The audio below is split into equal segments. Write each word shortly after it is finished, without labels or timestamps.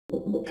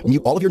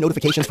Mute all of your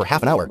notifications for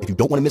half an hour if you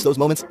don't want to miss those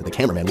moments that the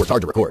cameraman worked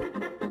hard to record.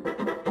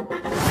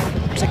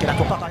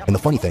 And the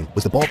funny thing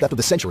was the ball theft of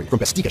the century from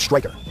Bestika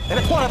striker.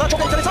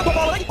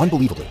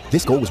 Unbelievably,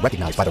 this goal was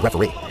recognized by the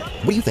referee.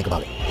 What do you think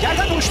about it?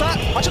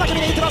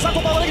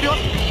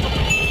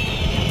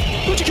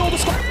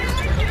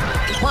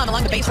 Plum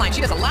along the baseline.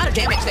 She does a lot of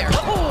damage there.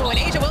 Oh, and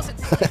Asia Wilson.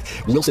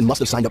 Wilson must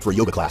have signed up for a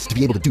yoga class to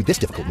be able to do this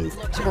difficult move.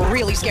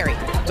 Really scary.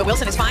 But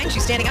Wilson is fine.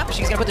 She's standing up.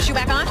 She's going to put the shoe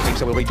back on.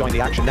 So we'll rejoin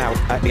the action now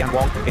at the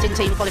Wong. In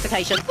team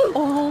qualification.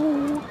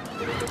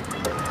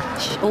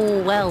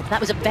 Oh, well, that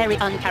was a very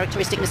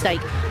uncharacteristic mistake.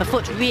 Her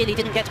foot really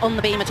didn't get on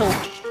the beam at all.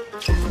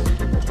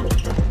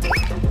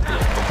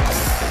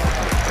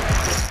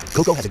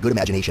 Coco has a good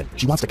imagination.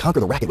 She wants to conquer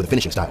the racket with a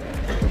finishing style.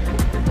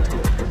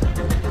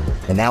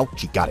 And now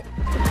she got it.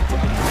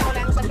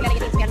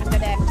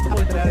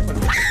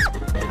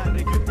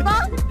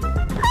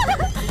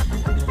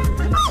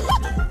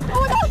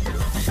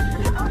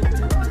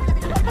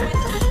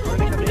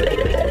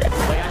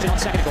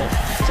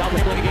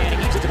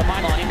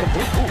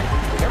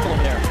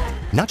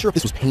 Not sure if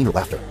this was pain or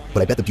laughter,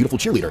 but I bet the beautiful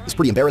cheerleader is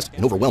pretty embarrassed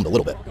and overwhelmed a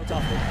little bit.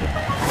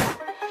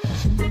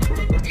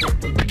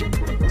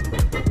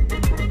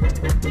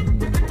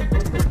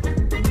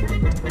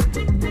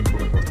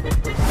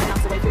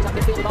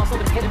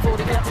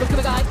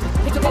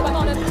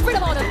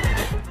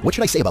 What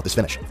should I say about this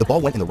finish? The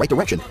ball went in the right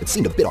direction, it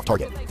seemed a bit off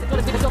target.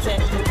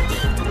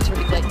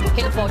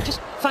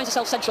 Just finds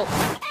herself central.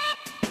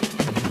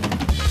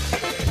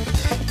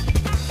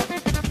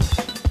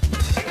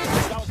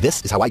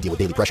 This is how I deal with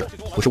daily pressure.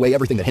 Push away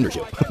everything that hinders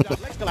you.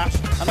 Collapse,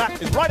 and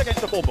that is right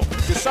against the form book.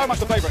 She's so much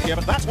the favourite here,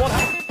 but that's what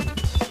happened.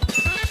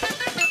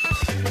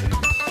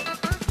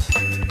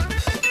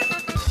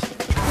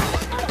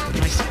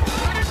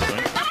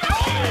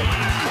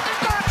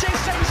 That is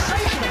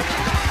sensational.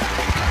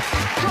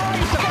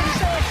 Drives the ball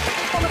serve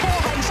on the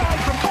forehand side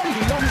from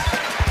Pondy Long.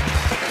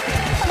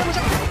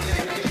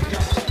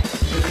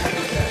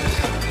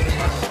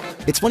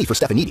 It's funny for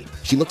Stefanidi.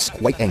 She looks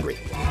quite angry.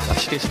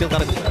 She's still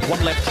got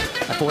one left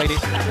at 480.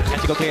 Can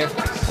she go clear?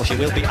 Or she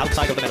will be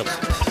outside of the medals.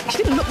 She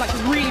didn't look like she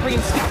really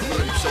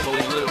inspired.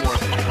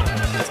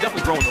 It's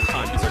definitely growing over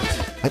time.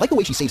 I like the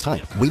way she saves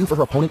time, waiting for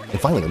her opponent and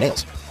filing her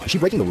nails. Is she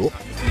breaking the rule?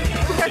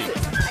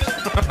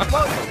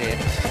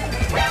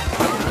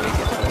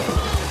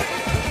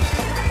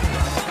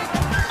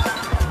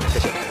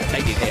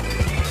 Taking here.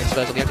 It's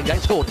first on the opening game.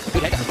 Scored.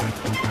 Good header.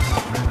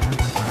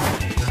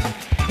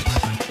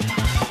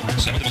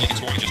 7th in the league in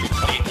scoring, just with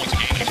 28 points a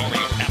game, and he's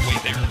already halfway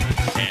there.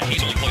 And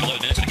he's only played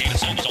 11 minutes in the game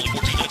itself. He's only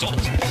 14 minutes old.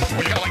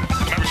 Well, you got like,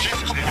 remember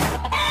chances there.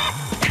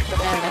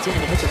 That's in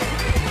the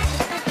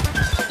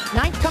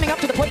ninth coming up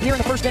to the plate here in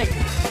the first game.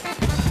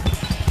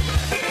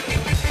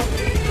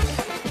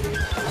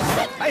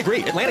 I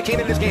agree. Atlanta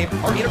came into this game.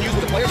 Our interviews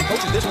with the players and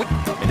coaches this week.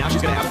 And now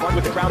she's going to have fun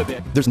with the crowd a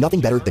bit. There's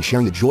nothing better than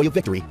sharing the joy of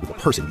victory with a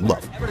person you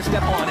love. Never to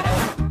step on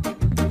and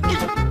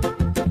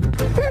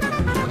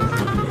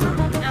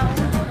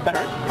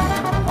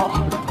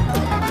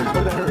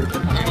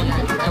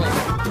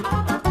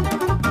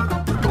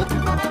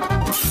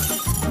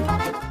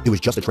It was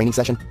just a training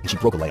session, and she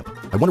broke a lamp.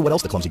 I wonder what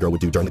else the clumsy girl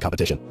would do during the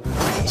competition.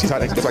 She's hot.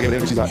 That's why I give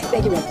it in. She's hot.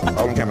 Thank you.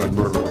 All on camera.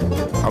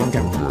 All on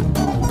camera.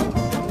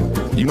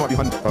 You know I'd be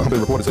humbly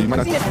reported, so you might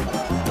not.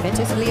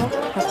 Juventus and Lyon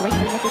have great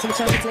records in the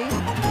Champions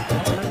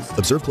League.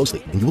 Observe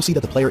closely, and you will see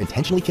that the player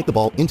intentionally kicked the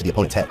ball into the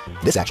opponent's head.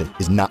 This action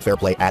is not fair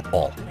play at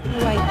all.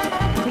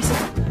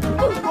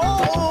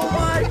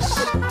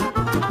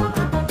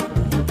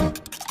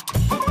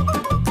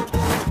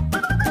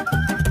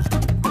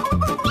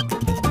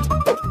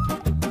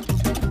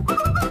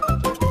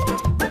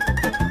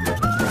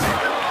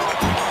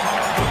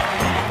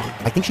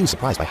 I think she was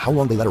surprised by how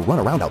long they let her run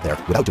around out there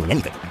without doing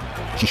anything.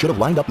 She should have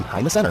lined up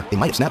behind the center. They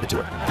might have snapped it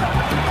to her.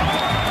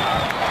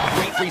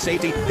 great free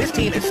safety. This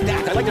team is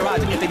stacked. I like their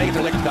odds if they make it to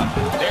the Lakers Cup.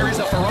 There is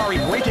a Ferrari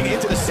breaking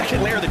into the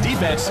second layer of the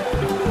defense.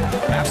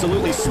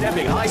 Absolutely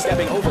stepping, high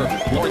stepping over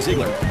Lauren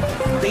Ziegler.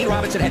 Dane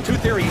Robinson had two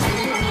theories.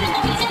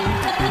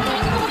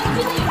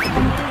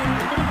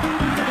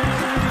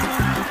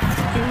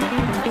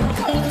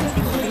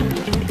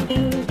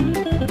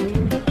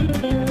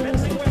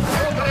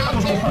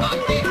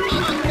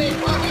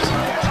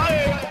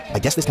 I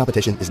guess this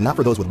competition is not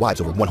for those with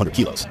wives over 100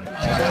 kilos.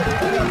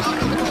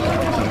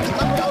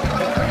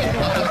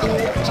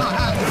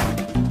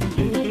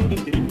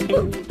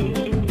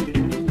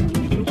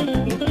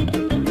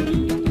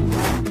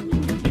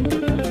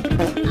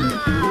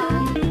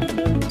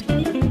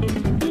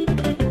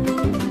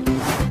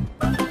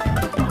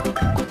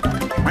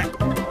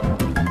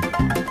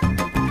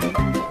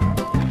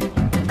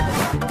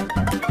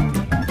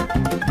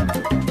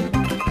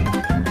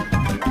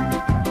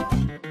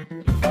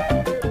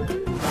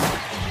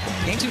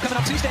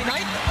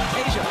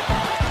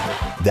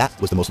 That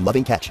was the most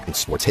loving catch in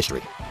sports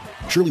history.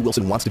 Surely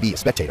Wilson wants to be a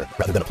spectator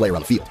rather than a player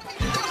on the field.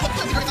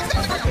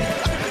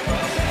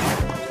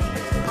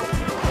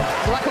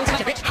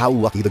 How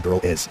lucky the girl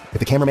is. If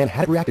the cameraman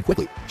hadn't reacted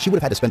quickly, she would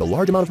have had to spend a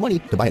large amount of money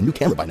to buy a new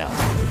camera by now.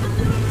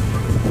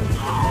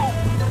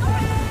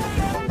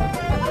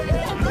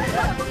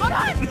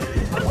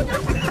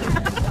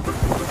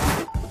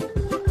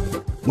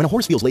 When a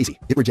horse feels lazy,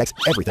 it rejects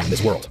everything in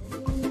this world.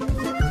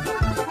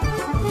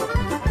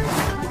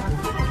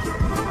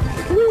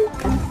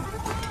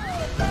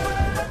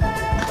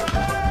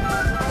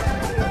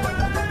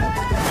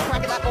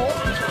 Crack at that ball.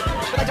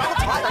 But they don't look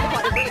tight. They look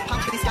like they're really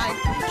pumped for this game.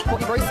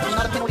 Courtney Bruce,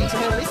 another penalty to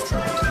her list.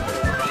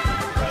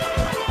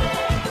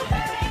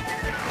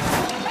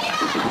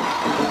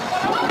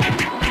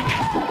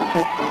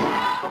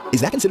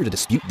 Is that considered a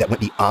dispute that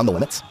went beyond the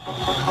limits?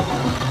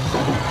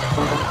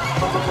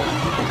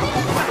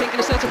 I think in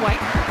a certain way.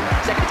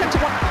 Second attempt to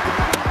one.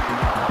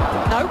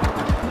 No.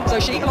 So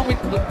she, along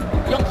with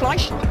Young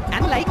Fleisch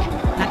and Lake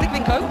and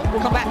Litvinenko,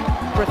 will come back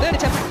for a third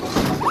attempt.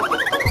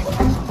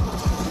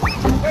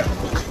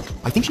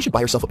 I think she should buy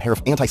herself a pair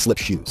of anti-slip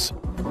shoes.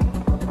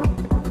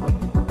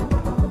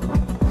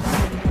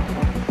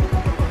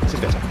 This is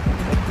better.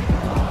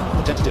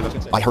 Tentative, I was going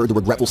to say. I heard the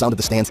regretful sound of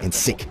the stands and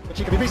sink. But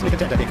she could be reasonably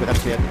content, I think, with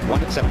having cleared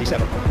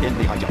 177 in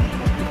the high jump.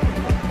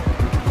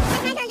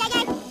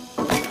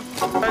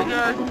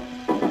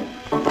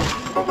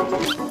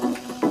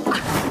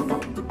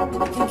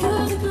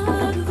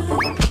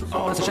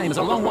 Oh, that's a shame. It's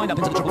a long wind-up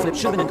into the triple flip.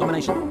 Should have been in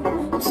combination.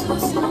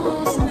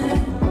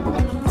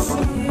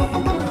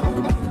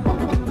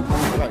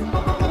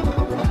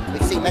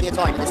 We've seen many a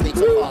time in this league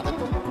so far that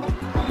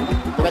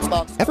the Red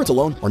Sparks Efforts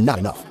alone are not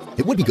enough.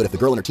 It would be good if the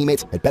girl and her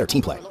teammates had better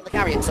team play.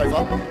 carry it so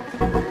far.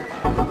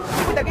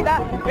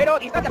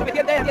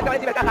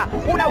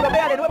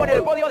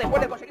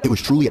 It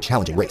was truly a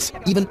challenging race.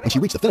 Even when she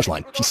reached the finish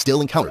line, she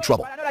still encountered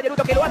trouble.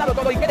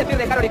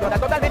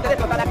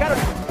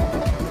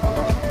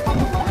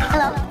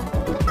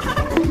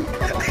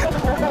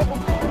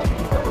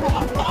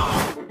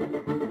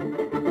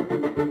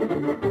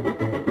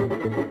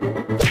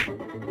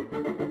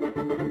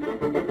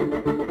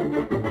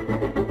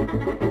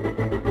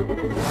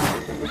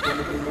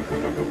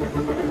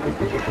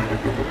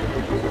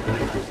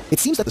 It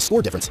seems that the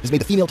score difference has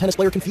made the female tennis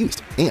player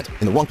confused and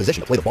in the wrong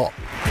position to play the ball.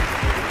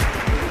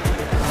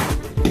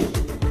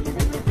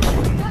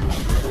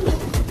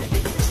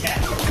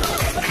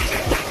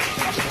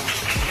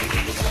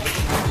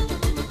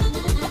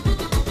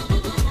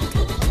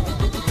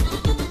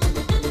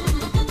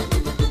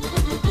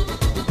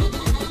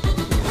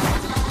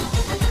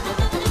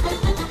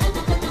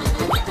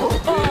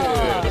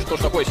 Что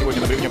ж такое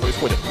сегодня на бревне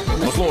происходит?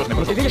 Ну,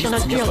 сложный Ты видишь, она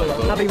сделала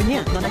на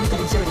бревне, но она не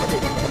компенсирует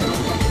потерю.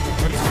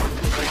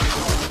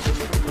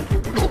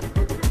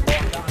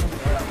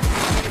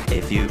 A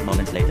few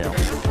moments later.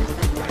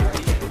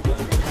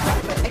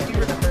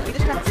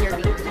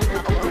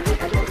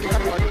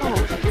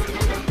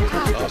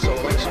 So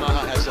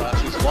Smart has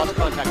she's lost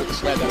contact with the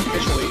sled that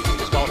officially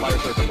disqualified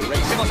her from the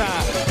race. Vamos a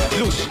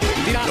luz.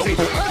 Tirarse.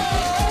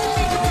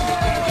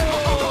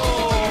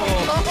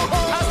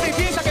 Hace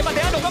piensa que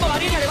pateando como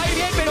Marina le va a ir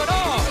bien, pero no.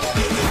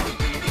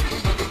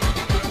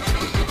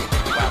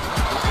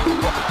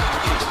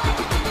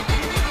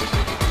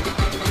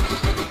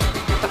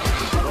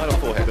 Right on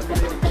forehead.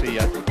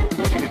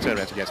 She did turn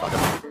around to guess like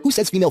that. Who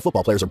says female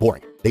football players are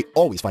boring? They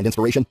always find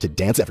inspiration to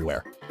dance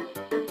everywhere.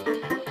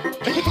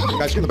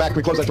 Guys, get in the back. Can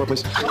we close that door,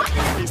 please?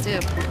 Please do.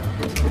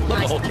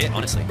 Love the whole kit,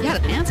 honestly. Yeah,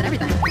 the pants and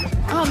everything.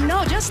 Oh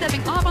no, just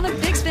stepping off on the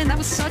big spin. That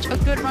was such a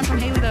good run from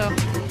Haley, though.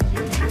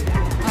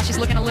 Oh, she's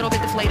looking a little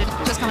bit deflated,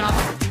 just coming off.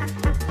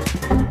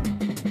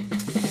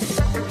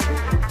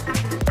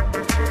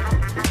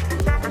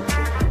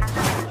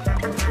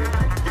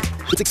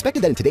 It's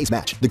expected that in today's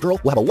match, the girl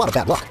will have a lot of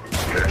bad luck.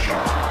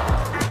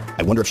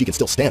 I wonder if she can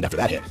still stand after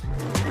that hit.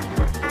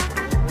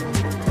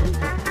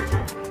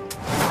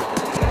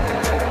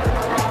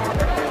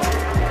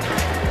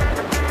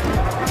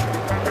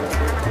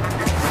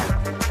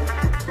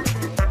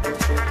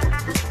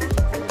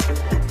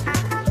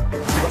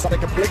 Something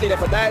completely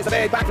different. There's a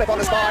big backflip on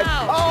the spine.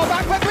 Oh,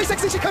 backflip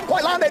 360. She couldn't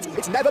quite land it.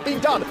 It's never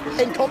been done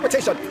in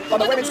competition on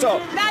the women's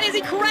tour. That is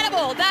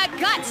incredible. The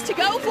guts to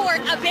go for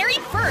it, a very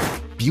first.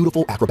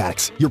 Beautiful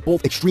acrobatics. You're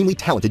both extremely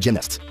talented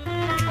gymnasts.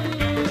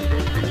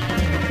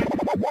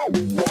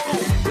 Really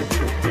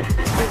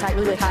tight,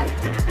 really high.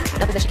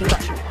 Nothing that she can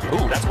crush.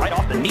 Ooh, that's right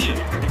off the knee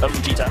of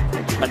Fujita.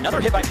 Another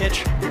hit by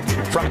pitch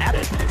from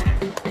Abbott.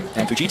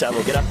 And Fujita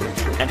will get up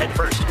and head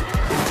first.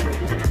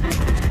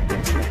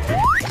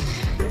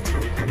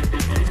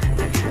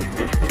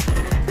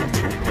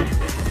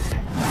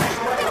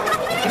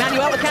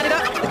 Emmanuel, the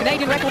Canada, the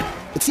Canadian record.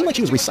 It seemed like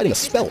she was reciting a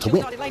spell to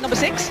win. Lane number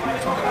 6. You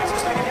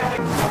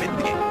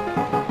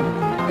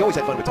always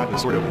had fun with typing the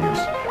sword over the years.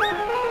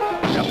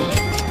 Yep.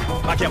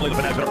 I can't believe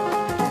the finesse.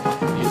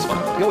 He is fun.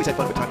 You always had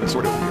fun with typing the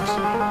sword over the years.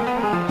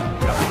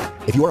 Yep.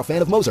 If you are a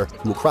fan of Moser,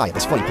 you will cry at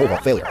this funny pole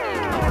vault failure.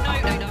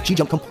 No. She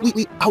jumped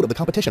completely out of the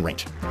competition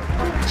range. She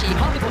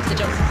hardly wants to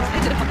jump.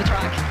 Ended up on the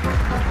track.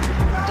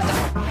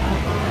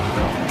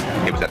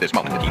 It was at this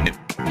moment that he knew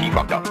he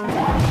fucked up.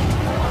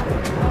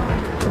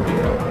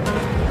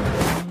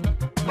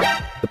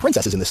 The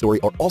princesses in this story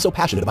are also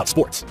passionate about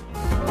sports.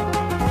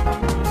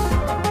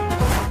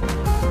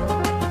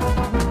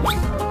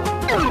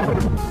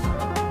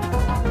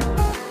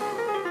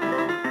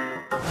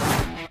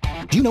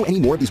 Do you know any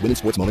more of these women's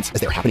sports moments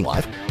as they're happening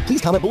live?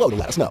 Please comment below to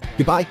let us know.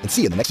 Goodbye, and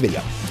see you in the next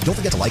video. Don't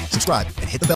forget to like, subscribe, and hit the bell.